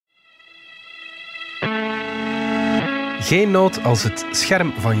Geen nood als het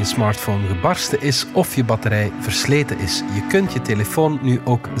scherm van je smartphone gebarsten is of je batterij versleten is. Je kunt je telefoon nu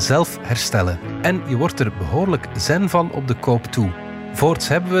ook zelf herstellen. En je wordt er behoorlijk zen van op de koop toe. Voorts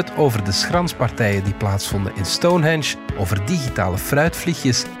hebben we het over de schranspartijen die plaatsvonden in Stonehenge, over digitale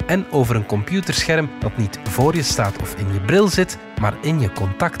fruitvliegjes en over een computerscherm dat niet voor je staat of in je bril zit, maar in je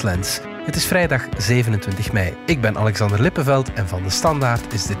contactlens. Het is vrijdag 27 mei. Ik ben Alexander Lippenveld en van De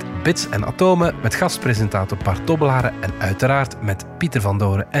Standaard is dit Bits en Atomen met gastpresentator Bart Dobbelaren en uiteraard met Pieter van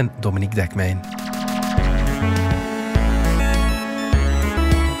Doren en Dominique Dekmijn.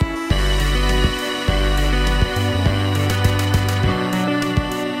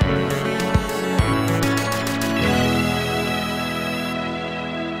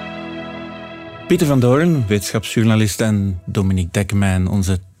 Pieter van Doorn, wetenschapsjournalist, en Dominique Dekmijn,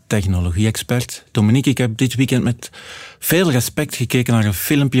 onze technologie-expert. Dominique, ik heb dit weekend met veel respect gekeken naar een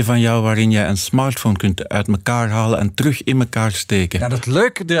filmpje van jou waarin je een smartphone kunt uit elkaar halen en terug in elkaar steken. Ja, het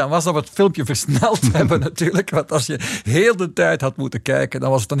leuke eraan was dat we het filmpje versneld hebben natuurlijk, want als je heel de tijd had moeten kijken, dan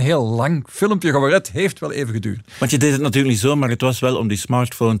was het een heel lang filmpje geworden. Het heeft wel even geduurd. Want je deed het natuurlijk niet zo, maar het was wel om die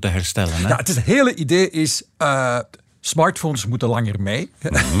smartphone te herstellen. Hè? Ja, het hele idee is... Smartphones moeten langer mee.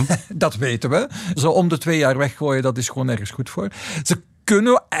 Mm-hmm. Dat weten we. Zo om de 2 jaar weggooien, dat is gewoon ergens goed voor. Ze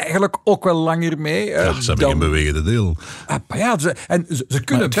kunnen eigenlijk ook wel langer mee. Ze hebben geen bewegende deel. Ja, ze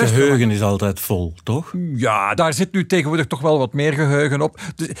kunnen het best geheugen is altijd vol, toch? Ja, daar zit nu tegenwoordig toch wel wat meer geheugen op.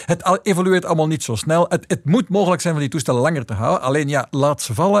 Dus het evolueert allemaal niet zo snel. Het moet mogelijk zijn van die toestellen langer te houden. Alleen ja, laat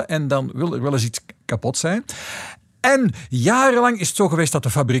ze vallen en dan wil er wel eens iets kapot zijn. En jarenlang is het zo geweest dat de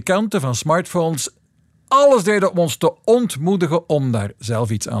fabrikanten van smartphones alles deden om ons te ontmoedigen om daar zelf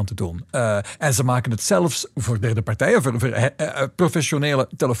iets aan te doen. En ze maken het zelfs voor derde partijen, voor professionele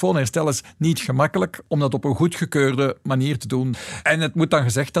telefoonherstellers, niet gemakkelijk om dat op een goedgekeurde manier te doen. En het moet dan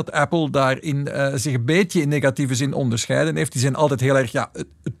gezegd dat Apple daarin zich een beetje in negatieve zin onderscheiden heeft. Die zijn altijd heel erg... Ja,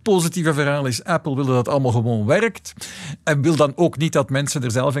 het positieve verhaal is, Apple wil dat het allemaal gewoon werkt. En wil dan ook niet dat mensen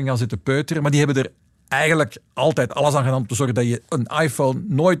er zelf in gaan zitten peuteren. Maar die hebben er eigenlijk altijd alles aan gedaan om te zorgen dat je een iPhone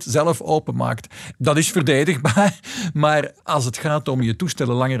nooit zelf openmaakt. Dat is verdedigbaar, maar als het gaat om je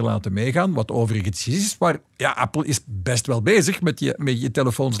toestellen langer laten meegaan, wat overigens is, maar ja, Apple is best wel bezig met je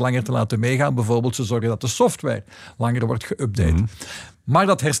telefoons langer te laten meegaan. Bijvoorbeeld ze zorgen dat de software langer wordt geüpdate. Mm-hmm. Maar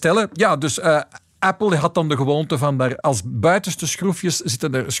dat herstellen, ja, dus... Apple had dan de gewoonte van daar als buitenste schroefjes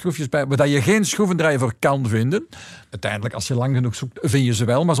zitten er schroefjes bij waar je geen schroevendraaier voor kan vinden. Uiteindelijk, als je lang genoeg zoekt, vind je ze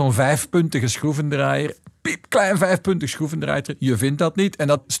wel. Maar zo'n 5-puntige schroevendraaier, piepklein 5-puntig schroevendraaier, je vindt dat niet. En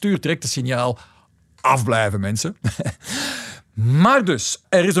dat stuurt direct het signaal, afblijven mensen. Maar dus,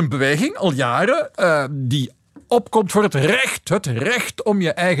 er is een beweging al jaren die opkomt voor het recht om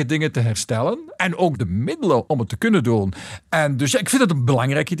je eigen dingen te herstellen en ook de middelen om het te kunnen doen. En dus ja, ik vind het een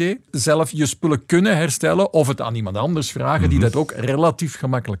belangrijk idee. Zelf je spullen kunnen herstellen of het aan iemand anders vragen die dat ook relatief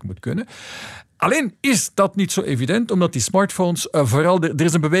gemakkelijk moet kunnen. Alleen is dat niet zo evident, omdat die smartphones, vooral er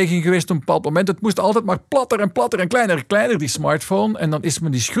is een beweging geweest op een bepaald moment, het moest altijd maar platter en platter en kleiner, die smartphone. En dan is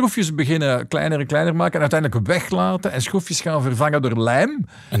men die schroefjes beginnen kleiner en kleiner maken en uiteindelijk weglaten en schroefjes gaan vervangen door lijm.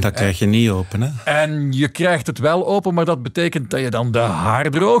 En dat krijg je niet open, hè? En je krijgt het wel open, maar dat betekent dat je dan de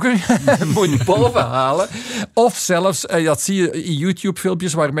haardroger moet bovenhalen. Of zelfs, dat zie je in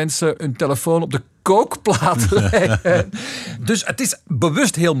YouTube-filmpjes waar mensen hun telefoon op de kookplaat leggen. Dus het is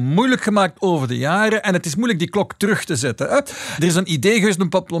bewust heel moeilijk gemaakt over de jaren en het is moeilijk die klok terug te zetten. Hè? Er is een idee geweest op een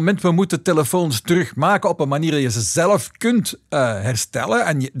bepaald moment, we moeten telefoons terugmaken op een manier dat je ze zelf kunt herstellen.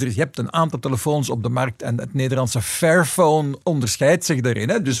 En je hebt een aantal telefoons op de markt en het Nederlandse Fairphone onderscheidt zich daarin.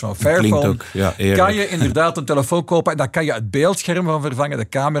 Hè? Dus van Fairphone ook, ja, kan je inderdaad een telefoon kopen en daar kan je het beeldscherm van vervangen, de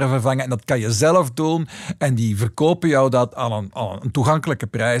camera vervangen en dat kan je zelf doen. En die verkopen jou dat aan een toegankelijke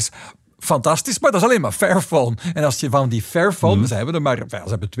prijs. Fantastisch, maar dat is alleen maar Fairphone. En als je van die Fairphone, ze hebben er maar, ze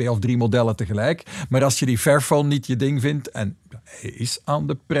hebben 2 of 3 modellen tegelijk, maar als je die Fairphone niet je ding vindt, en hij is aan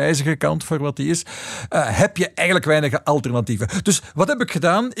de prijzige kant voor wat hij is, heb je eigenlijk weinig alternatieven. Dus wat heb ik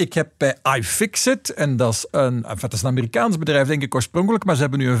gedaan? Ik heb bij iFixit, en dat is een Amerikaans bedrijf, denk ik oorspronkelijk, maar ze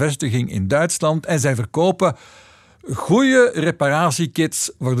hebben nu een vestiging in Duitsland en zij verkopen goede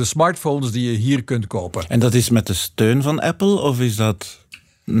reparatiekits voor de smartphones die je hier kunt kopen. En dat is met de steun van Apple, of is dat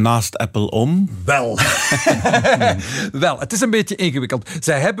naast Apple om? Wel. Wel, het is een beetje ingewikkeld.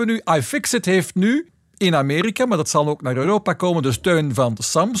 Zij hebben nu, iFixit heeft nu in Amerika, maar dat zal ook naar Europa komen, de steun van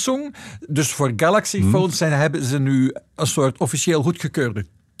Samsung. Dus voor Galaxy phones hebben ze nu een soort officieel goedgekeurde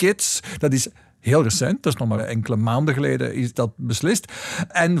kits. Dat is heel recent, dat is nog maar enkele maanden geleden is dat beslist.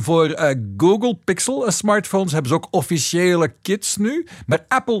 En voor Google Pixel smartphones hebben ze ook officiële kits nu. Maar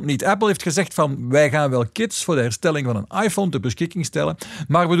Apple niet. Apple heeft gezegd van wij gaan wel kits voor de herstelling van een iPhone ter beschikking stellen,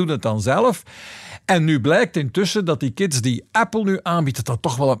 maar we doen het dan zelf. En nu blijkt intussen dat die kits die Apple nu aanbiedt, dat dat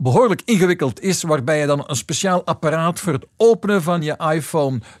toch wel behoorlijk ingewikkeld is, waarbij je dan een speciaal apparaat voor het openen van je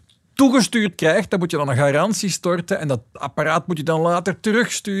iPhone toegestuurd krijgt. Dan moet je dan een garantie storten en dat apparaat moet je dan later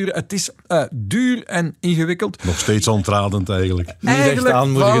terugsturen. Het is duur en ingewikkeld. Nog steeds ontradend eigenlijk. Niet echt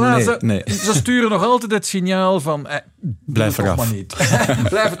aanmoedigen, nee. Ze sturen nog altijd het signaal van blijf eraf. Maar niet.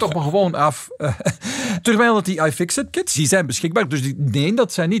 Blijf er toch maar gewoon af. Terwijl dat die iFixit-kits, die zijn beschikbaar. Dus nee,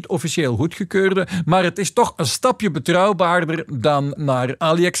 dat zijn niet officieel goedgekeurde. Maar het is toch een stapje betrouwbaarder dan naar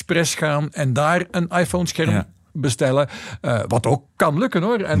AliExpress gaan en daar een iPhone-scherm bestellen. Wat ook kan lukken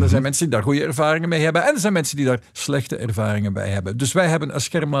hoor. En er zijn mensen die daar goede ervaringen mee hebben. En er zijn mensen die daar slechte ervaringen bij hebben. Dus wij hebben een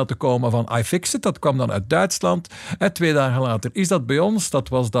scherm laten komen van iFixit. Dat kwam dan uit Duitsland. 2 dagen later is dat bij ons. Dat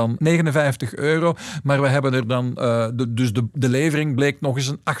was dan €59. Maar we hebben er dan... Dus de levering bleek nog eens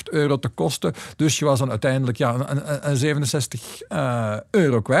een €8 te kosten. Dus je was dan uiteindelijk een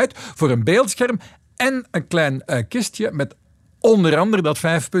 €67 kwijt. Voor een beeldscherm en een klein kistje met onder andere dat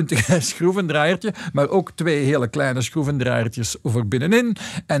 5-puntige schroevendraaiertje, maar ook 2 hele kleine schroevendraaiertjes voor binnenin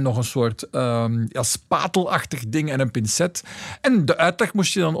en nog een soort spatelachtig ding en een pincet. En de uitleg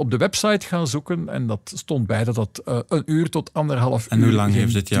moest je dan op de website gaan zoeken en dat stond bij dat 1 uur tot 1,5 uur. En hoe lang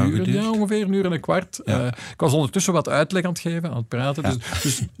heeft het jou geduurd? Ja, ongeveer 1 uur en een kwart. Ja. Ik was ondertussen wat uitleg aan het geven, aan het praten. Ja.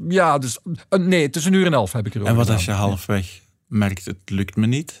 Dus het is 1 uur en 1,5 heb ik erover. En wat als je halfweg merkt, het lukt me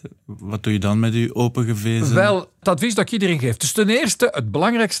niet? Wat doe je dan met je opengevezen? Wel, het advies dat ik iedereen geef. Dus ten eerste, het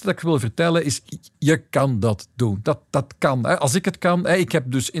belangrijkste dat ik wil vertellen is, je kan dat doen. Dat kan. Hè. Als ik het kan. Ik heb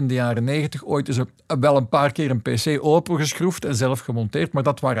dus in de jaren 90 ooit eens wel een paar keer een PC opengeschroefd en zelf gemonteerd. Maar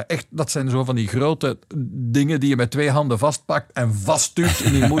dat zijn zo van die grote dingen die je met 2 handen vastpakt en vaststuurt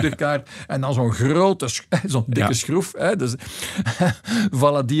in je moederkaart. En dan zo'n grote, zo'n dikke schroef. Hè. Dus,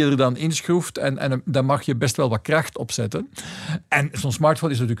 voilà, die je er dan inschroeft. En dan mag je best wel wat kracht opzetten. En zo'n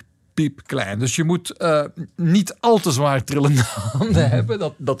smartphone is natuurlijk piepklein. Dus je moet niet al te zwaar trillende handen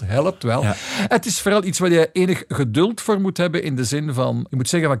hebben. Dat helpt wel. Ja. Het is vooral iets waar je enig geduld voor moet hebben in de zin van, je moet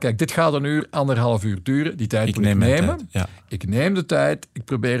zeggen van kijk, dit gaat 1 uur, 1,5 uur duren. Die tijd moet ik nemen. Ja. Ik neem de tijd. Ik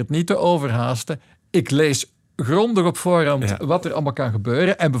probeer het niet te overhaasten. Ik lees grondig op voorhand wat er allemaal kan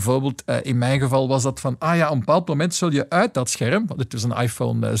gebeuren. En bijvoorbeeld, in mijn geval was dat van, op een bepaald moment zul je uit dat scherm, want het is een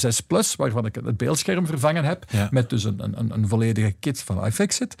iPhone 6 Plus, waarvan ik het beeldscherm vervangen heb, met dus een volledige kit van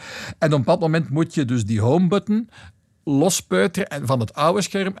iFixit. En op een bepaald moment moet je dus die home-button lospeuteren van het oude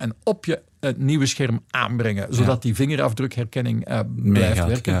scherm en op je het nieuwe scherm aanbrengen, zodat die vingerafdrukherkenning blijft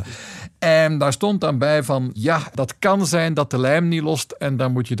werken. Ja. En daar stond dan bij van, dat kan zijn dat de lijm niet lost en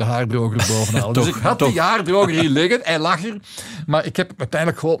dan moet je de haardroger bovenhalen. Dus ik had die haardroger hier liggen, hij lag er, maar ik heb hem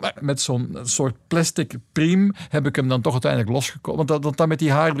uiteindelijk gewoon met zo'n soort plastic priem heb ik hem dan toch uiteindelijk losgekomen. Want dat met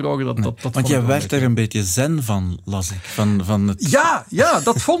die haardroger, want jij werd er een beetje zen van, las ik. Van het... Ja,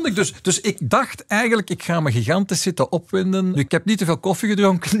 dat vond ik dus. Dus ik dacht eigenlijk, ik ga me gigantisch zitten opwinden. Ik heb niet te veel koffie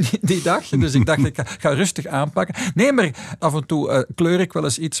gedronken die dag. Dus ik dacht, ik ga rustig aanpakken. Nee, maar af en toe kleur ik wel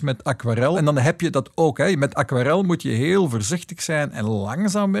eens iets met aquarel. En dan heb je dat ook. Hè. Met aquarel moet je heel voorzichtig zijn en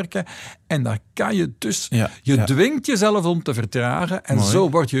langzaam werken. En daar kan je dus... Je dwingt jezelf om te vertragen. En zo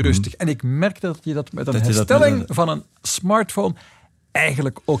word je rustig. En ik merk dat je dat met een herstelling van een smartphone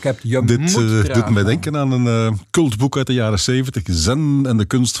eigenlijk ook hebt. Dit doet mij denken aan een cultboek uit de jaren 70. Zen en de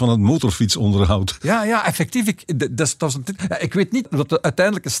kunst van het motorfietsonderhoud. Ja, effectief. Ik weet niet wat de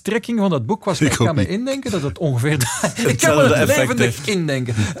uiteindelijke strekking van dat boek was. Maar ik kan me indenken dat het ongeveer... ik kan me het levendig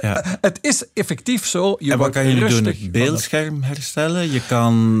indenken. Ja. Het is effectief zo. En wat kan je nu doen? Het beeldscherm herstellen? Je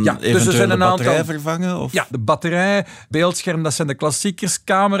kan eventueel de batterij vervangen? Of? Ja, de batterij, beeldscherm, dat zijn de klassiekers.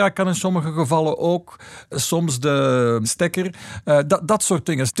 Camera kan in sommige gevallen ook. Soms de stekker. Dat soort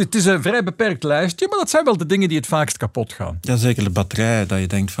dingen. Het is een vrij beperkt lijstje, maar dat zijn wel de dingen die het vaakst kapot gaan. Ja, zeker de batterij. Dat je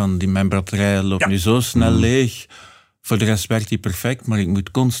denkt van, mijn batterij loopt nu zo snel leeg. Voor de rest werkt die perfect, maar ik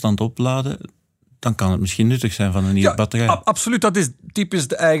moet constant opladen. Dan kan het misschien nuttig zijn van een nieuwe batterij. Absoluut. Dat is typisch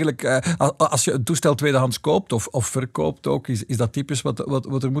eigenlijk... als je een toestel tweedehands koopt of verkoopt ook, is dat typisch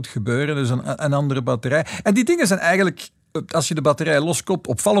wat er moet gebeuren. Dus een andere batterij. En die dingen zijn eigenlijk... Als je de batterij loskoopt,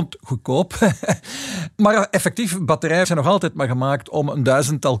 opvallend goedkoop. Maar effectief, batterijen zijn nog altijd maar gemaakt om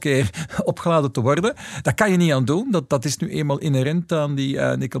 1000-tal keer opgeladen te worden. Dat kan je niet aan doen. Dat is nu eenmaal inherent aan die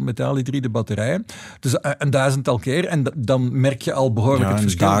nikkelmetaalhydride batterijen. Dus 1000-tal keer. En dan merk je al behoorlijk het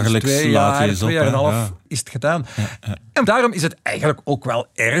verschil. Dagelijks dus 2 jaar en een half is het gedaan. Ja. En daarom is het eigenlijk ook wel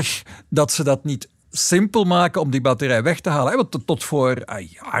erg dat ze dat niet simpel maken om die batterij weg te halen. Want tot voor een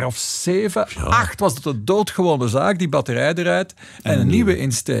jaar of 7, 8 was het een doodgewone zaak. Die batterij eruit en een nieuwe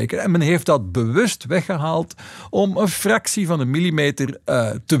insteken. En men heeft dat bewust weggehaald om een fractie van een millimeter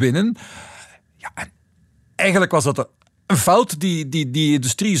te winnen. Ja, en eigenlijk was dat een fout die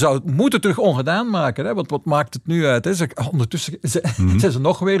industrie zou moeten terug ongedaan maken. Hè? Want wat maakt het nu uit? Hè? Ondertussen zijn ze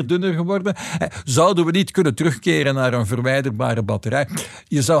nog weer dunner geworden. Zouden we niet kunnen terugkeren naar een verwijderbare batterij?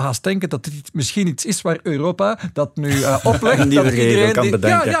 Je zou haast denken dat dit misschien iets is waar Europa dat nu oplegt. Een nieuwe regel kan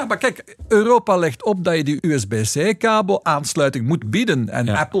bedenken. Ja, maar kijk, Europa legt op dat je die USB-C-kabel aansluiting moet bieden. En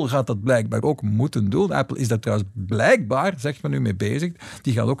Apple gaat dat blijkbaar ook moeten doen. Apple is daar trouwens blijkbaar, zegt men nu mee bezig.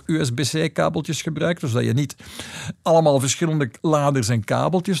 Die gaat ook USB-C-kabeltjes gebruiken, zodat je niet allemaal verschillende laders en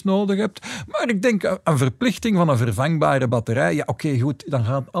kabeltjes nodig hebt. Maar ik denk een verplichting van een vervangbare batterij. Ja, oké, goed, dan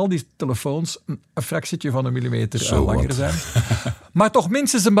gaan al die telefoons een fractietje van een millimeter langer zijn. Maar toch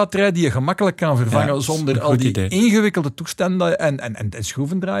minstens een batterij die je gemakkelijk kan vervangen zonder al die ingewikkelde toestanden en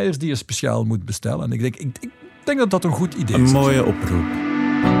schroevendraaiers die je speciaal moet bestellen. En ik denk dat dat een goed idee is. Een mooie oproep.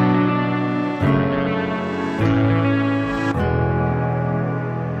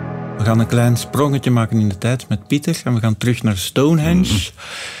 We gaan een klein sprongetje maken in de tijd met Pieter en we gaan terug naar Stonehenge.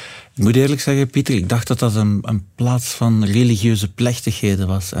 Ik moet eerlijk zeggen, Pieter, ik dacht dat dat een plaats van religieuze plechtigheden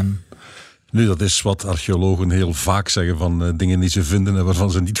was. Nu, dat is wat archeologen heel vaak zeggen van dingen die ze vinden en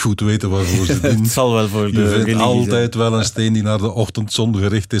waarvan ze niet goed weten waarvoor ze dienen. Het zal wel voor de religie zijn. Altijd wel een steen die naar de ochtendzon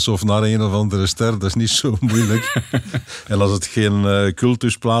gericht is of naar een of andere ster. Dat is niet zo moeilijk. En als het geen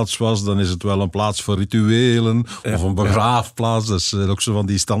cultusplaats was, dan is het wel een plaats voor rituelen of een begraafplaats. Dat is ook zo van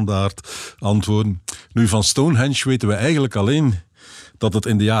die standaard antwoorden. Nu, van Stonehenge weten we eigenlijk alleen dat het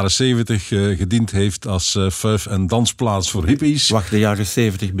in de jaren 70 gediend heeft als fuif- en dansplaats voor hippies. Wacht, de jaren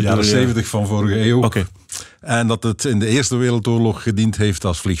 70 bedoel je? De jaren 70 van vorige eeuw. Okay. En dat het in de Eerste Wereldoorlog gediend heeft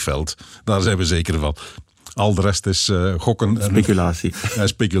als vliegveld. Daar zijn we zeker van. Al de rest is gokken. Speculatie. En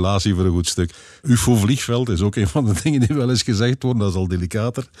speculatie voor een goed stuk. UFO-vliegveld is ook een van de dingen die wel eens gezegd worden. Dat is al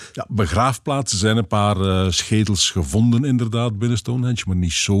delicater. Ja, begraafplaatsen zijn een paar schedels gevonden inderdaad binnen Stonehenge, maar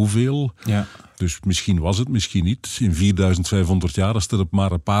niet zoveel. Ja. Dus misschien was het, misschien niet. In 4500 jaar, als er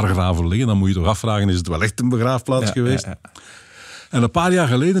maar een paar graven liggen, dan moet je toch afvragen, is het wel echt een begraafplaats geweest? Ja. En een paar jaar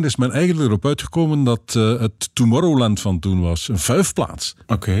geleden is men eigenlijk erop uitgekomen dat het Tomorrowland van toen was. Een vuifplaats.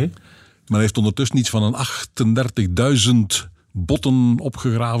 Oké. Men heeft ondertussen iets van een 38.000 botten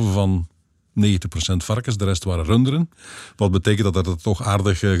opgegraven van 90% varkens. De rest waren runderen. Wat betekent dat het toch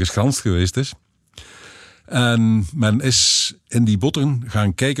aardig geschranst geweest is. En men is in die botten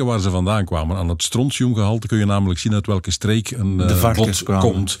gaan kijken waar ze vandaan kwamen. Aan het strontiumgehalte kun je namelijk zien uit welke streek een bot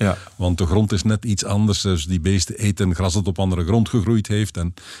komt. Ja. Want de grond is net iets anders. Dus die beesten eten gras dat op andere grond gegroeid heeft.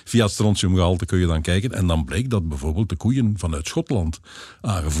 En via het strontiumgehalte kun je dan kijken. En dan bleek dat bijvoorbeeld de koeien vanuit Schotland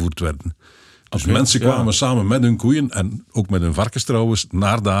aangevoerd werden. Dus mensen kwamen samen met hun koeien en ook met hun varkens trouwens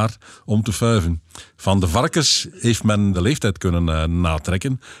naar daar om te fuiven. Van de varkens heeft men de leeftijd kunnen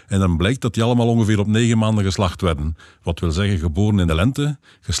natrekken en dan blijkt dat die allemaal ongeveer op 9 maanden geslacht werden. Wat wil zeggen geboren in de lente,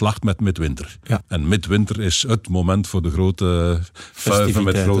 geslacht met midwinter. Ja. En midwinter is het moment voor de grote fuiven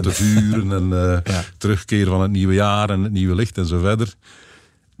met grote vuren en terugkeer van het nieuwe jaar en het nieuwe licht en zo verder.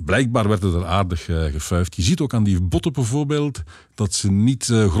 Blijkbaar werd het er aardig gefuifd. Je ziet ook aan die botten bijvoorbeeld dat ze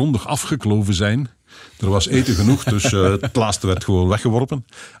niet grondig afgekloven zijn. Er was eten genoeg, dus het laatste werd gewoon weggeworpen.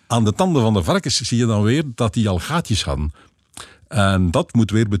 Aan de tanden van de varkens zie je dan weer dat die al gaatjes hadden. En dat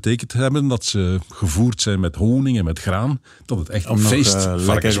moet weer betekend hebben dat ze gevoerd zijn met honing en met graan. Dat het echt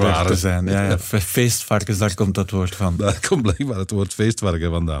feestvarkens waren. Te zijn. Ja, feestvarkens, daar komt dat woord van. Daar komt blijkbaar het woord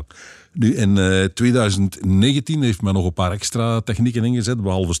feestvarken vandaan. Nu, in 2019 heeft men nog een paar extra technieken ingezet,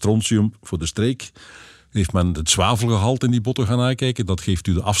 behalve strontium voor de streek. Heeft men het zwavelgehalte in die botten gaan nakijken. Dat geeft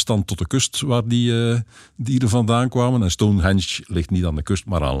u de afstand tot de kust waar die dieren vandaan kwamen. En Stonehenge ligt niet aan de kust,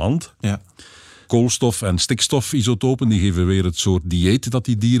 maar aan land. Ja. Koolstof- en stikstofisotopen die geven weer het soort dieet dat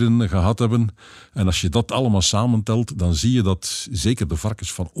die dieren gehad hebben. En als je dat allemaal samentelt, dan zie je dat zeker de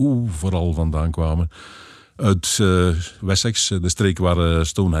varkens van overal vandaan kwamen. Uit Wessex, de streek waar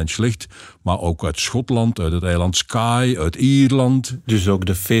Stonehenge ligt, maar ook uit Schotland, uit het eiland Skye, uit Ierland. Dus ook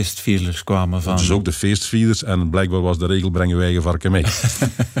de feestvierders kwamen van... Dus ook de feestvierders en blijkbaar was de regel brengen wij eigen varken mee.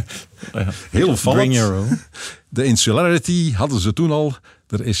 Heel opvallend. Bring your own. De insularity hadden ze toen al.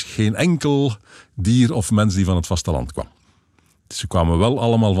 Er is geen enkel dier of mens die van het vasteland kwam. Ze kwamen wel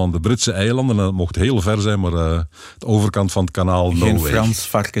allemaal van de Britse eilanden. En dat mocht heel ver zijn, maar de overkant van het kanaal... Geen Frans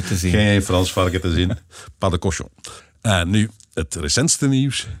varken te zien. Geen Frans varken te zien. Pas de cochon. En nu, het recentste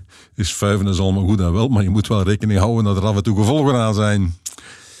nieuws is fuiven is allemaal goed en wel, maar je moet wel rekening houden dat er af en toe gevolgen aan zijn.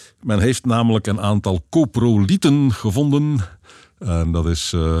 Men heeft namelijk een aantal coprolieten gevonden. En dat is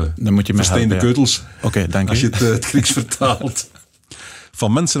dan moet je versteende keutels. Oké, dank je. Als je het Grieks vertaalt.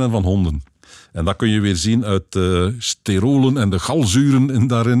 Van mensen en van honden. En dat kun je weer zien uit de sterolen en de galzuren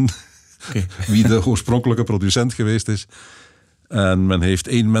daarin. Okay. Wie de oorspronkelijke producent geweest is. En men heeft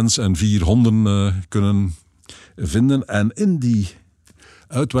 1 mens en 4 honden kunnen vinden. En in die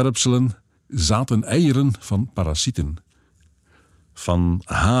uitwerpselen zaten eieren van parasieten. Van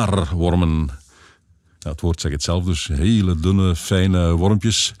haarwormen. Ja, het woord zegt het zelf, dus hele dunne, fijne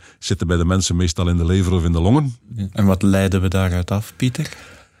wormpjes zitten bij de mensen meestal in de lever of in de longen. En wat leiden we daaruit af, Pieter?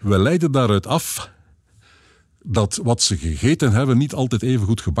 We leiden daaruit af dat wat ze gegeten hebben niet altijd even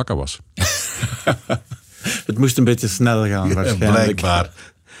goed gebakken was. Het moest een beetje snel gaan, waarschijnlijk. Blijkbaar.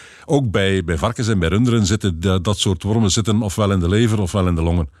 Ook bij varkens en bij runderen zitten dat soort wormen zitten ofwel in de lever ofwel in de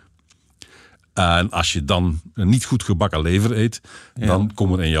longen. En als je dan een niet goed gebakken lever eet, dan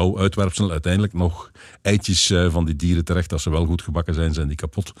komen in jouw uitwerpsel uiteindelijk nog eitjes van die dieren terecht. Als ze wel goed gebakken zijn die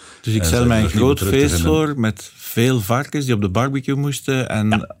kapot. Dus ik stel mij een groot feest voor met veel varkens die op de barbecue moesten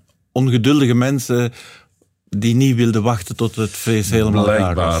en ongeduldige mensen die niet wilden wachten tot het vlees helemaal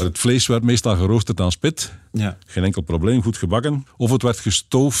klaar was. Het vlees werd meestal geroosterd aan spit. Ja. Geen enkel probleem, goed gebakken. Of het werd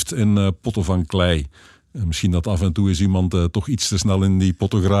gestoofd in potten van klei. Misschien dat af en toe is iemand toch iets te snel in die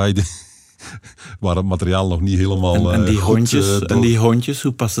potten graaide. Waar het materiaal nog niet helemaal en die goed, hondjes, en die hondjes,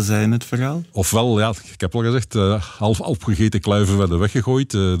 hoe passen zij in het verhaal? Ofwel, ja, ik heb al gezegd, half opgegeten kluiven werden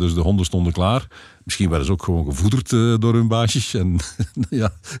weggegooid. Dus de honden stonden klaar. Misschien werden ze ook gewoon gevoederd door hun baasjes. En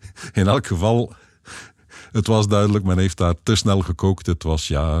ja, in elk geval, het was duidelijk, men heeft daar te snel gekookt. Het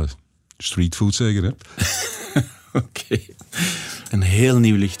was, streetfood zeker, hè? Oké. Een heel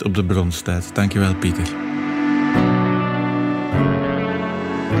nieuw licht op de bronstijd. Dankjewel, Pieter.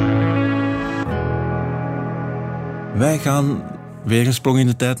 Wij gaan weer een sprong in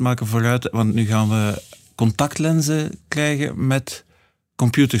de tijd maken vooruit, want nu gaan we contactlenzen krijgen met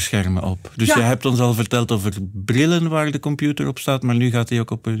computerschermen op. Dus je hebt ons al verteld over brillen waar de computer op staat, maar nu gaat hij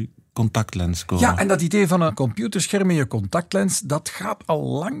ook op een contactlens komen. Ja, en dat idee van een computerscherm in je contactlens, dat gaat al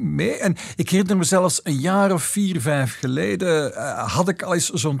lang mee. En ik herinner me zelfs een jaar of 4, 5 geleden had ik al eens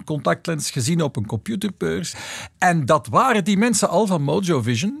zo'n contactlens gezien op een computerbeurs. En dat waren die mensen al van Mojo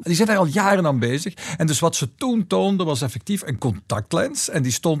Vision. Die zijn daar al jaren aan bezig. En dus wat ze toen toonden was effectief een contactlens. En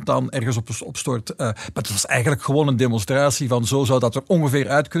die stond dan ergens op soort... maar het was eigenlijk gewoon een demonstratie van zo zou dat er ongeveer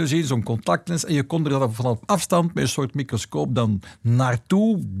uit kunnen zien, zo'n contactlens. En je kon er dan vanaf afstand met een soort microscoop dan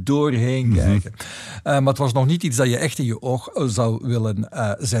naartoe doorheen kijken. Maar het was nog niet iets dat je echt in je oog zou willen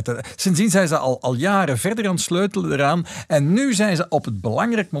zetten. Sindsdien zijn ze al jaren verder aan het sleutelen eraan. En nu zijn ze op het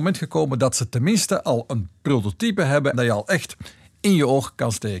belangrijk moment gekomen dat ze tenminste al een prototype hebben dat je al echt in je oog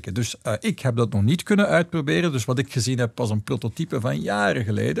kan steken. Dus ik heb dat nog niet kunnen uitproberen. Dus wat ik gezien heb was een prototype van jaren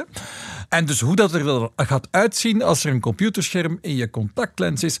geleden. En dus hoe dat er gaat uitzien als er een computerscherm in je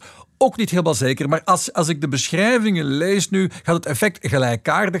contactlens is, ook niet helemaal zeker. Maar als ik de beschrijvingen lees nu, gaat het effect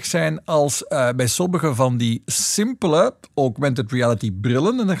gelijkaardig zijn als bij sommige van die simpele augmented reality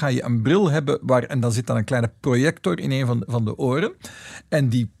brillen. En dan ga je een bril hebben en dan zit dan een kleine projector in een van de oren. En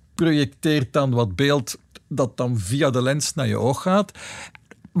die projecteert dan wat beeld dat dan via de lens naar je oog gaat.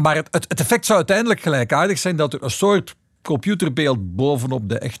 Maar het effect zou uiteindelijk gelijkaardig zijn dat er een soort computerbeeld bovenop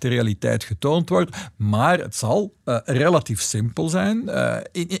de echte realiteit getoond wordt. Maar het zal relatief simpel zijn.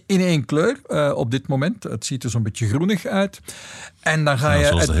 In één kleur op dit moment. Het ziet er zo'n beetje groenig uit. En dan ga je...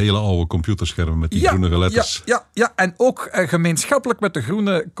 Zoals de hele oude computerschermen met die groene letters. Ja, en ook gemeenschappelijk met de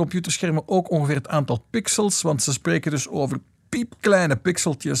groene computerschermen ook ongeveer het aantal pixels. Want ze spreken dus over piepkleine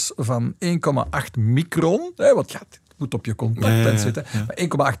pixeltjes van 1,8 micron. Wat gaat... moet op je contactlens zitten.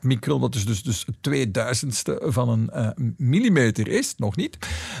 Maar 1,8 micron, dat is dus 2000ste van een millimeter is, nog niet.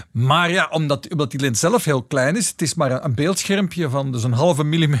 Maar ja, omdat die lens zelf heel klein is, het is maar een beeldschermpje van dus een halve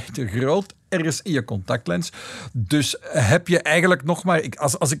millimeter groot, ergens in je contactlens. Dus heb je eigenlijk nog maar...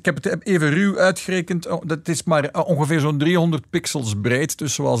 Als ik heb het even ruw uitgerekend, dat is maar ongeveer zo'n 300 pixels breed.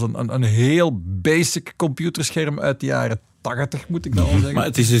 Dus zoals een heel basic computerscherm uit de jaren 80, moet ik dan al zeggen. Maar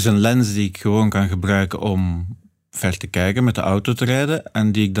het is dus een lens die ik gewoon kan gebruiken om ver te kijken, met de auto te rijden,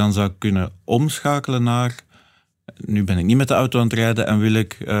 en die ik dan zou kunnen omschakelen naar... Nu ben ik niet met de auto aan het rijden en wil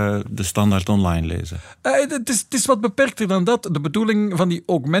ik de standaard online lezen. Het is wat beperkter dan dat. De bedoeling van die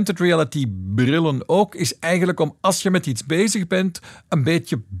augmented reality brillen ook is eigenlijk om, als je met iets bezig bent, een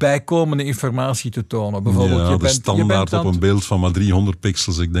beetje bijkomende informatie te tonen. Bijvoorbeeld, de standaard op een beeld van maar 300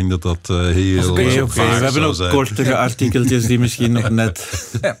 pixels. Ik denk dat dat heel... Oké. We hebben ook kortere artikeltjes die misschien nog net...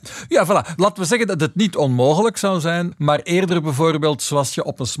 Ja, voilà. Laten we zeggen dat het niet onmogelijk zou zijn, maar eerder bijvoorbeeld zoals je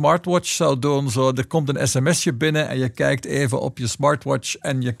op een smartwatch zou doen. Zo, er komt een sms'je binnen en je kijkt even op je smartwatch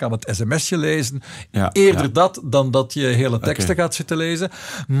en je kan het sms'je lezen. Eerder dat dan dat je hele teksten gaat zitten lezen.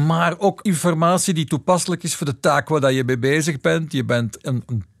 Maar ook informatie die toepasselijk is voor de taak waar je mee bezig bent. Je bent een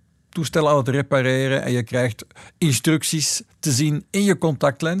toestel aan het repareren en je krijgt instructies te zien in je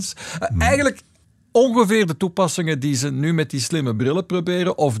contactlens. Eigenlijk ongeveer de toepassingen die ze nu met die slimme brillen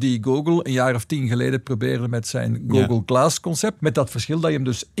proberen, of die Google een jaar of 10 geleden probeerde met zijn Google Glass concept, met dat verschil dat je hem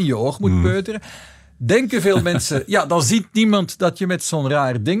dus in je oog moet peuteren. Denken veel mensen, dan ziet niemand dat je met zo'n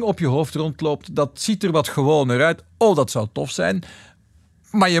raar ding op je hoofd rondloopt. Dat ziet er wat gewoner uit. Oh, dat zou tof zijn.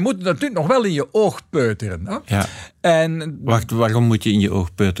 Maar je moet het natuurlijk nog wel in je oog peuteren. Hè? Ja. En Wacht, waarom moet je in je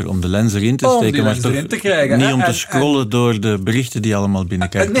oog peuteren? Om de lens erin te steken? Om die lens erin te krijgen. Niet om te scrollen door de berichten die allemaal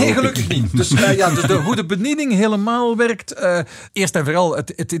binnenkrijgen. Nee, gelukkig niet. Dus, hoe de bediening helemaal werkt. Eerst en vooral,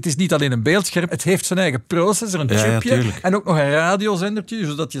 het is niet alleen een beeldscherm. Het heeft zijn eigen processor, een chipje. En ook nog een radiozendertje,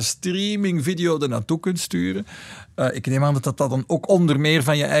 zodat je streaming video er naartoe kunt sturen. Ik neem aan dat dan ook onder meer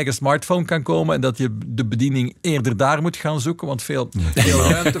van je eigen smartphone kan komen en dat je de bediening eerder daar moet gaan zoeken, want veel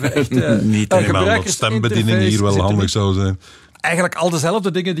ruimte voor echt gebruikers. Stembediening hier wel handig zou zijn. Eigenlijk al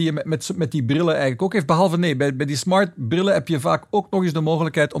dezelfde dingen die je met die brillen eigenlijk ook heeft. Behalve bij die smart brillen heb je vaak ook nog eens de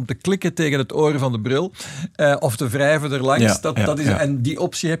mogelijkheid om te klikken tegen het oor van de bril. Of te wrijven erlangs. En die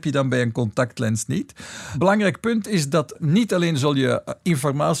optie heb je dan bij een contactlens niet. Belangrijk punt is dat niet alleen zul je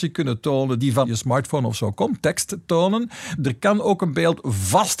informatie kunnen tonen die van je smartphone of zo komt, tekst tonen. Er kan ook een beeld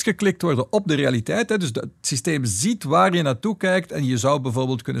vastgeklikt worden op de realiteit. Hè. Dus het systeem ziet waar je naartoe kijkt. En je zou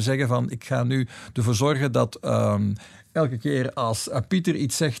bijvoorbeeld kunnen zeggen van ik ga nu ervoor zorgen dat elke keer als Pieter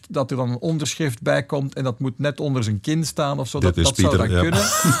iets zegt, dat er dan een onderschrift bij komt en dat moet net onder zijn kin staan of zo. Dat Pieter, zou dan kunnen.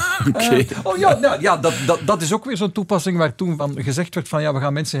 Okay. Dat is ook weer zo'n toepassing waar toen van gezegd werd van we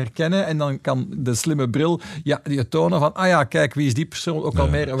gaan mensen herkennen en dan kan de slimme bril je tonen van kijk, wie is die persoon ook al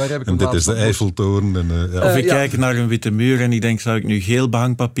meer en waar heb ik hem dit is de Eiffeltoren. Of ik kijk naar een witte muur en ik denk, zou ik nu geel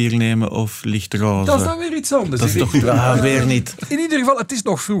behangpapier nemen of lichtroze? Dat is dan weer iets anders. Dat is toch weer niet. In ieder geval, het is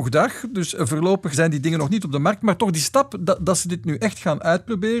nog vroeg dag, dus voorlopig zijn die dingen nog niet op de markt, maar toch die stap dat ze dit nu echt gaan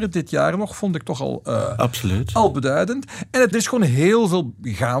uitproberen, dit jaar nog, vond ik toch al, al beduidend. En het is gewoon heel veel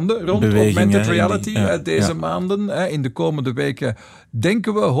gaande rond augmented reality deze maanden. In de komende weken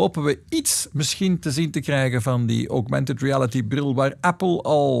hopen we iets misschien te zien te krijgen van die augmented reality bril waar Apple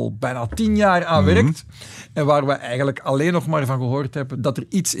al bijna 10 jaar aan werkt. En waar we eigenlijk alleen nog maar van gehoord hebben dat er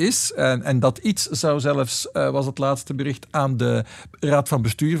iets is. En dat iets zou zelfs, was het laatste bericht, aan de raad van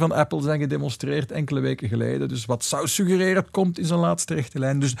bestuur van Apple zijn gedemonstreerd enkele weken geleden. Dus wat zou suggereren, het komt in zijn laatste rechte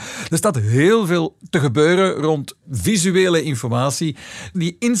lijn. Dus er staat heel veel te gebeuren rond visuele informatie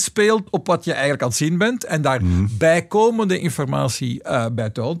die inspeelt op wat je eigenlijk aan het zien bent en daar bijkomende informatie bij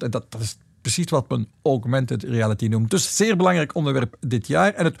toont. En dat is precies wat men augmented reality noemt. Dus zeer belangrijk onderwerp dit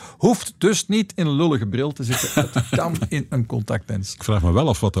jaar. En het hoeft dus niet in een lullige bril te zitten. Het kan in een contactlens. Ik vraag me wel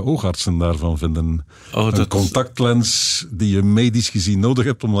af wat de oogartsen daarvan vinden. Een contactlens die je medisch gezien nodig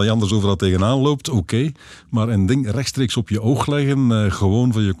hebt, omdat je anders overal tegenaan loopt, oké. Maar een ding rechtstreeks op je oog leggen,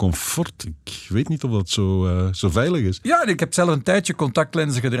 gewoon voor je comfort. Ik weet niet of dat zo veilig is. Ja, ik heb zelf een tijdje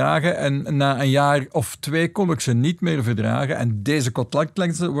contactlenzen gedragen en na een jaar of 2 kon ik ze niet meer verdragen. En deze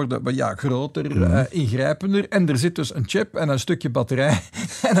contactlenzen worden groter, ingrijpender. En er zit dus een chip en een stukje batterij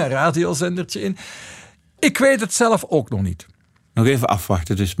en een radiozendertje in. Ik weet het zelf ook nog niet. Nog even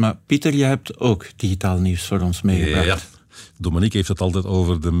afwachten dus. Maar Pieter, je hebt ook digitaal nieuws voor ons meegebracht. Ja. Dominique heeft het altijd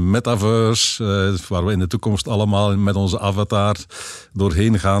over de metaverse, waar we in de toekomst allemaal met onze avatar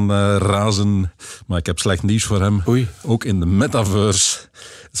doorheen gaan razen. Maar ik heb slecht nieuws voor hem. Oei. Ook in de metaverse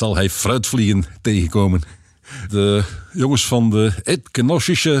zal hij fruitvliegen tegenkomen. De jongens van de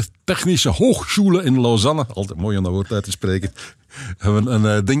Eidgenössische Technische Hochschule in Lausanne, altijd mooi om dat woord uit te spreken, hebben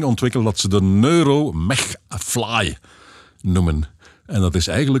een ding ontwikkeld dat ze de NeuroMechFly noemen. En dat is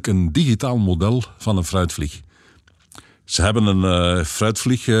eigenlijk een digitaal model van een fruitvlieg. Ze hebben een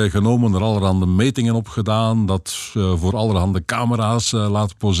fruitvlieg genomen, er allerhande metingen op gedaan, dat voor allerhande camera's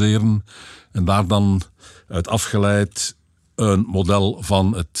laten poseren en daar dan uit afgeleid een model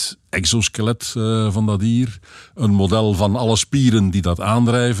van het exoskelet van dat dier, een model van alle spieren die dat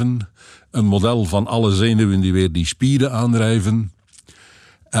aandrijven, een model van alle zenuwen die weer die spieren aandrijven.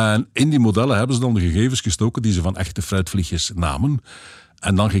 En in die modellen hebben ze dan de gegevens gestoken die ze van echte fruitvliegjes namen.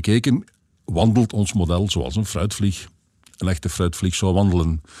 En dan gekeken, wandelt ons model zoals een fruitvlieg? Een echte fruitvlieg zou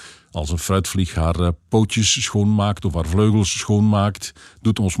wandelen. Als een fruitvlieg haar pootjes schoonmaakt of haar vleugels schoonmaakt,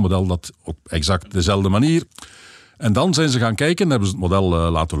 doet ons model dat op exact dezelfde manier. En dan zijn ze gaan kijken, hebben ze het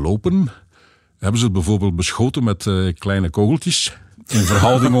model laten lopen. Hebben ze het bijvoorbeeld beschoten met kleine kogeltjes. In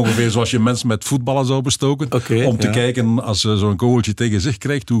verhouding ongeveer zoals je mensen met voetballen zou bestoken. Om te kijken, als zo'n kogeltje tegen zich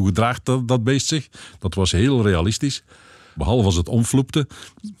krijgt, hoe gedraagt dat beest zich. Dat was heel realistisch. Behalve als het omvloepte.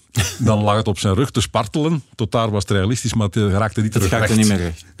 Dan lag het op zijn rug te spartelen. Tot daar was het realistisch, maar het raakte niet terug recht. Het raakte niet meer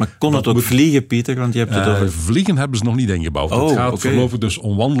recht. Maar kon het ook vliegen, Pieter? Want je hebt het over... Vliegen hebben ze nog niet ingebouwd. Het gaat voorlopig dus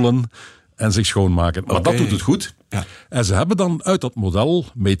om wandelen en zich schoonmaken. Maar dat doet het goed. Ja. En ze hebben dan uit dat model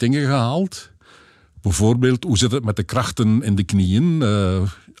metingen gehaald Bijvoorbeeld, hoe zit het met de krachten in de knieën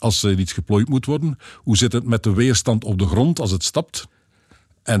als er iets geplooid moet worden? Hoe zit het met de weerstand op de grond als het stapt?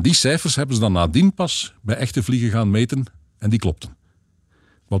 En die cijfers hebben ze dan nadien pas bij echte vliegen gaan meten en die klopten.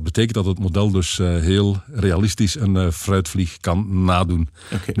 Wat betekent dat het model dus heel realistisch een fruitvlieg kan nadoen.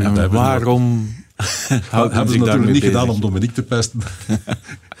 Okay, en waarom hebben ze natuurlijk niet gedaan om Dominique te pesten.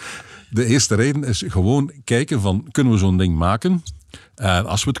 De eerste reden is gewoon kijken van, kunnen we zo'n ding maken? En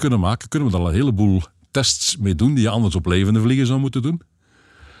als we het kunnen maken, kunnen we er al een heleboel tests mee doen die je anders op levende vliegen zou moeten doen.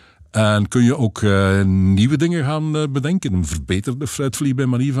 En kun je ook nieuwe dingen gaan bedenken. Een verbeterde fruitvlieg bij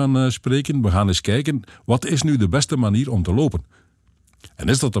manier van spreken. We gaan eens kijken, wat is nu de beste manier om te lopen? En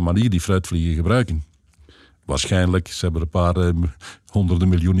is dat de manier die fruitvliegen gebruiken? Waarschijnlijk, ze hebben er een paar honderden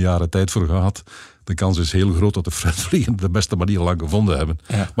miljoen jaren tijd voor gehad. De kans is heel groot dat de fruitvliegen de beste manier lang gevonden hebben.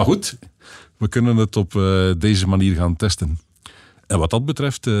 Ja. Maar goed, we kunnen het op deze manier gaan testen. En wat dat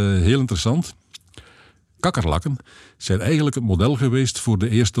betreft, heel interessant. Kakkerlakken zijn eigenlijk het model geweest voor de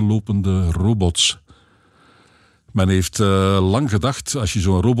eerste lopende robots. Men heeft lang gedacht, als je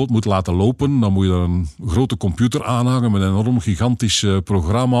zo'n robot moet laten lopen, dan moet je er een grote computer aanhangen met een enorm gigantisch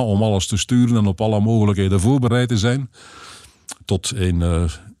programma om alles te sturen en op alle mogelijkheden voorbereid te zijn. Tot een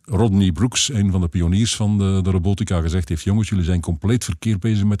Rodney Brooks, een van de pioniers van de robotica, gezegd heeft: jongens, jullie zijn compleet verkeerd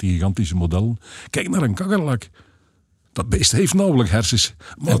bezig met die gigantische modellen. Kijk naar een kakkerlak. Dat beest heeft nauwelijks hersens.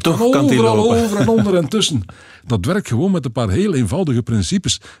 Maar toch kan hij lopen. Over en onder en tussen. Dat werkt gewoon met een paar heel eenvoudige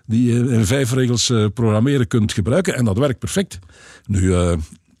principes die je in 5 regels programmeren kunt gebruiken. En dat werkt perfect. Nu,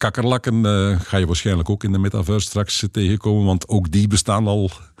 kakkerlakken ga je waarschijnlijk ook in de metaverse straks tegenkomen. Want ook die bestaan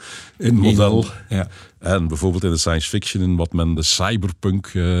al in model. Ja. En bijvoorbeeld in de science fiction, in wat men de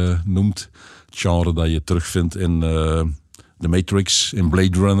cyberpunk noemt. Het genre dat je terugvindt in The Matrix, in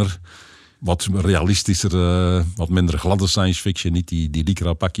Blade Runner. Wat realistischer, wat minder gladde science fiction. Niet die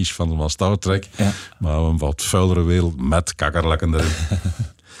lycra pakjes van Star Trek. Ja. Maar een wat vuilere wereld met kakkerlakken erin.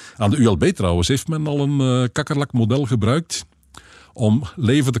 Aan de ULB trouwens heeft men al een kakkerlakmodel gebruikt om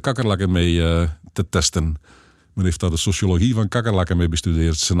levende kakkerlakken mee te testen. Men heeft daar de sociologie van kakkerlakken mee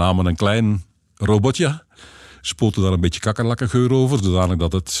bestudeerd. Ze namen een klein robotje, spoten daar een beetje kakkerlakkengeur over, zodanig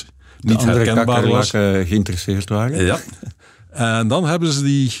dat het niet herkenbaar was. Geïnteresseerd waren. Ja. En dan hebben ze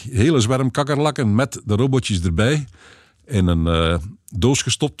die hele zwerm kakkerlakken met de robotjes erbij in een doos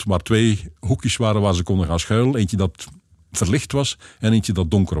gestopt, waar 2 hoekjes waren waar ze konden gaan schuilen. Eentje dat verlicht was en eentje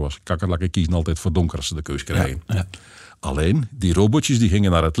dat donker was. Kakkerlakken kiezen altijd voor donker als ze de keus krijgen. Ja, ja. Alleen, die robotjes die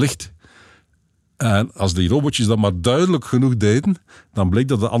gingen naar het licht. En als die robotjes dat maar duidelijk genoeg deden, dan bleek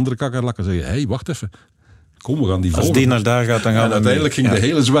dat de andere kakkerlakken zeggen: hey, wacht even. Kom, we gaan die volgen. Als die naar daar gaat, dan gaan we. En uiteindelijk ging de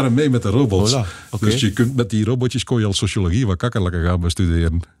hele zwerm mee met de robots. Voilà, okay. Dus je kunt met die robotjes kon je al sociologie van kakkerlakken gaan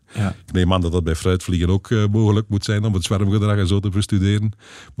bestuderen. Ja. Ik neem aan dat dat bij fruitvliegen ook mogelijk moet zijn om het zwermgedrag en zo te bestuderen.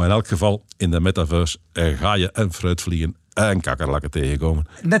 Maar in elk geval, in de metaverse ga je en fruitvliegen en kakkerlakken tegenkomen.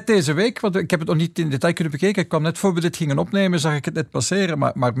 Net deze week, want ik heb het nog niet in detail kunnen bekijken. Ik kwam net voor we dit gingen opnemen, zag ik het net passeren.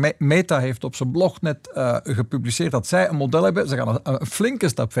 Maar Meta heeft op zijn blog net gepubliceerd dat zij een model hebben. Ze gaan een flinke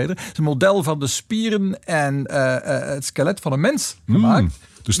stap verder. Het is een model van de spieren en het skelet van een mens gemaakt.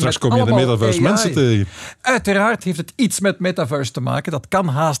 Dus straks kom je in de metaverse AI. Mensen tegen. Uiteraard heeft het iets met metaverse te maken. Dat kan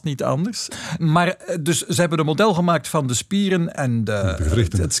haast niet anders. Maar dus ze hebben een model gemaakt van de spieren en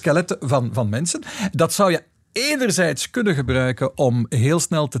het skelet van mensen. Dat zou je enerzijds kunnen gebruiken om heel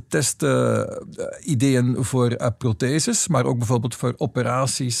snel te testen ideeën voor protheses, maar ook bijvoorbeeld voor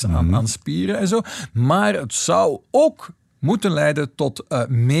operaties aan spieren en zo. Maar het zou ook moeten leiden tot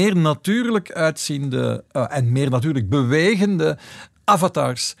meer natuurlijk uitziende en meer natuurlijk bewegende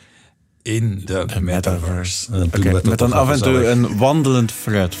avatars in de metaverse. Okay, met dan af en toe een wandelend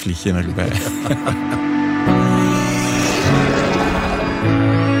fruitvliegje erbij.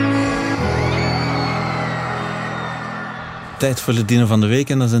 Tijd voor de dier van de week.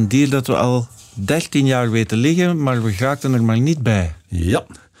 En dat is een dier dat we al 13 jaar weten liggen, maar we geraakten er maar niet bij. Ja,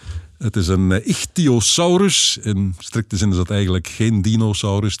 het is een ichthyosaurus. In strikte zin is dat eigenlijk geen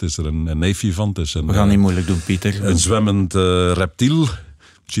dinosaurus. Het is er een neefje van. Het is we gaan niet moeilijk doen, Pieter. Een zwemmend reptiel.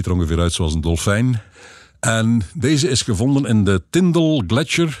 Het ziet er ongeveer uit zoals een dolfijn. En deze is gevonden in de Tyndall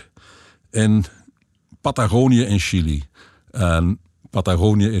Gletscher in Patagonië in Chili. En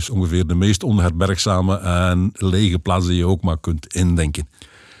Patagonië is ongeveer de meest onherbergzame en lege plaats die je ook maar kunt indenken.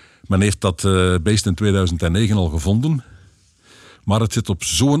 Men heeft dat beest in 2009 al gevonden. Maar het zit op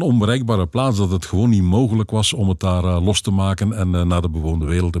zo'n onbereikbare plaats dat het gewoon niet mogelijk was om het daar los te maken en naar de bewoonde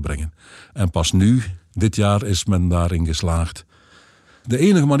wereld te brengen. En pas nu, dit jaar, is men daarin geslaagd. De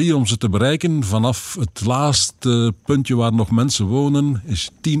enige manier om ze te bereiken vanaf het laatste puntje waar nog mensen wonen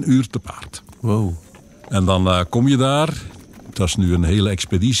is 10 uur te paard. Wow. En dan kom je daar. Dat is nu een hele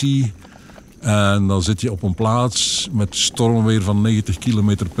expeditie. En dan zit je op een plaats met stormweer van 90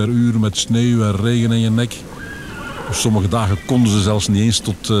 km per uur, met sneeuw en regen in je nek. Sommige dagen konden ze zelfs niet eens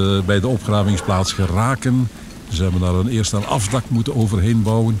tot bij de opgravingsplaats geraken. Ze hebben daar eerst een afdak moeten overheen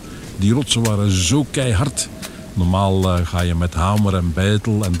bouwen. Die rotsen waren zo keihard. Normaal ga je met hamer en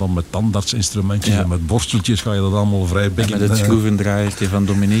beitel en dan met tandartsinstrumentjes en met borsteltjes ga je dat allemaal vrij bikken. En met het schroevendraaiertje van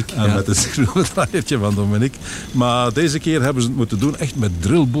Dominique. En met het schroevendraaiertje van Dominique. Maar deze keer hebben ze het moeten doen echt met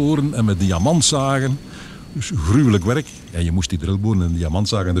drillboren en met diamantzagen. Dus gruwelijk werk. En je moest die drillboren en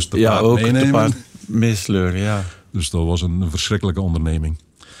diamantzagen dus te paard meenemen. Ja, ook te paard meesleuren, ja. Dus dat was een verschrikkelijke onderneming.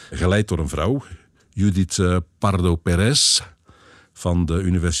 Geleid door een vrouw, Judith Pardo Perez, van de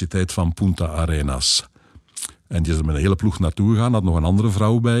Universiteit van Punta Arenas. En die is er met een hele ploeg naartoe gegaan. Had nog een andere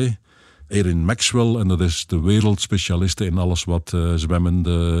vrouw bij, Erin Maxwell. En dat is de wereldspecialiste in alles wat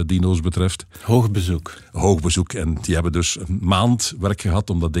zwemmende dino's betreft. Hoog bezoek. En die hebben dus een maand werk gehad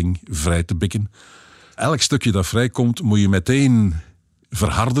om dat ding vrij te bikken. Elk stukje dat vrijkomt moet je meteen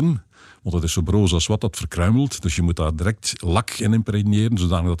verharden. Want het is zo broos als wat, dat verkruimelt. Dus je moet daar direct lak in impregneren,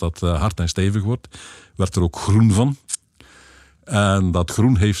 zodanig dat dat hard en stevig wordt. Werd er ook groen van. En dat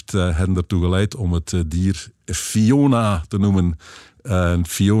groen heeft hen ertoe geleid om het dier Fiona te noemen. En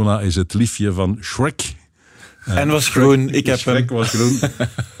Fiona is het liefje van Shrek. En was groen. Shrek was groen.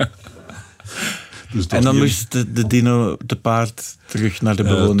 Dus en dan moest de dino, de paard, terug naar de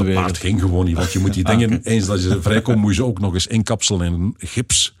bewoonde wereld. De paard ging gewoon niet, want je moet die dingen, eens dat je vrijkomt, moet je ze ook nog eens inkapselen in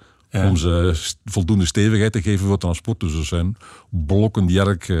gips. Ja. Om ze voldoende stevigheid te geven voor transport. Dus er zijn blokken die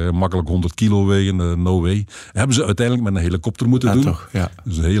erg makkelijk 100 kilo wegen, no way. Hebben ze uiteindelijk met een helikopter moeten doen. Toch, ja.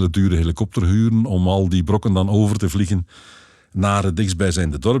 Dus een hele dure helikopter huren om al die brokken dan over te vliegen naar het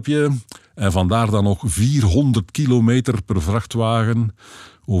dichtstbijzijnde dorpje. En vandaar dan nog 400 kilometer per vrachtwagen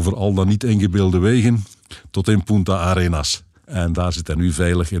over al dan niet ingebeelde wegen tot in Punta Arenas. En daar zit hij nu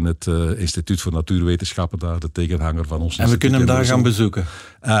veilig in het Instituut voor Natuurwetenschappen, daar de tegenhanger van ons. En we kunnen hem daar gaan bezoeken.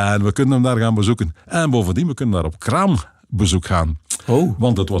 En we kunnen hem daar gaan bezoeken. En bovendien, we kunnen daar op kraambezoek gaan. Oh.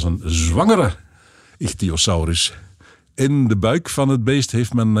 Want het was een zwangere ichthyosaurus. In de buik van het beest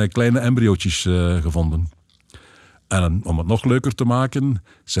heeft men kleine embryootjes gevonden. En om het nog leuker te maken,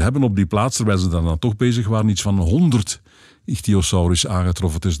 ze hebben op die plaats, terwijl ze dan toch bezig waren, iets van 100 ichthyosaurus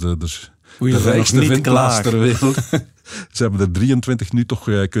aangetroffen. Het is de rijkste vindplaats ter wereld. Ze hebben er 23 nu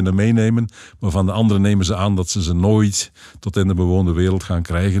toch kunnen meenemen. Maar van de andere nemen ze aan dat ze nooit tot in de bewoonde wereld gaan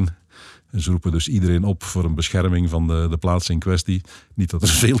krijgen. En ze roepen dus iedereen op voor een bescherming van de plaats in kwestie. Niet dat er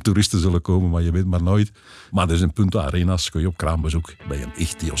veel toeristen zullen komen, maar je weet maar nooit. Maar dus in Punta Arenas kun je op kraambezoek bij een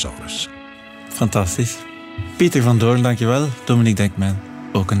ichthyosaurus. Fantastisch. Pieter van Doorn, dankjewel. Dominique Dekman,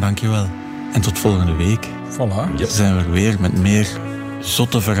 ook een dankjewel. En tot volgende week. Voilà. Yep. Zijn we weer met meer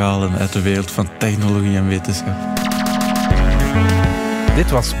zotte verhalen uit de wereld van technologie en wetenschap.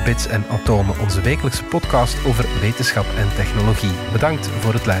 Dit was Bits en Atomen, onze wekelijkse podcast over wetenschap en technologie. Bedankt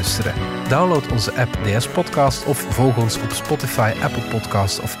voor het luisteren. Download onze app DS Podcast of volg ons op Spotify, Apple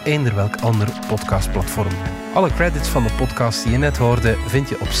Podcasts of eender welk ander podcastplatform. Alle credits van de podcast die je net hoorde vind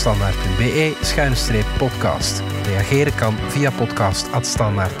je op standaard.be/podcast. Reageren kan via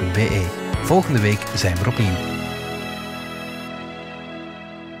podcast@standaard.be. Volgende week zijn we opnieuw.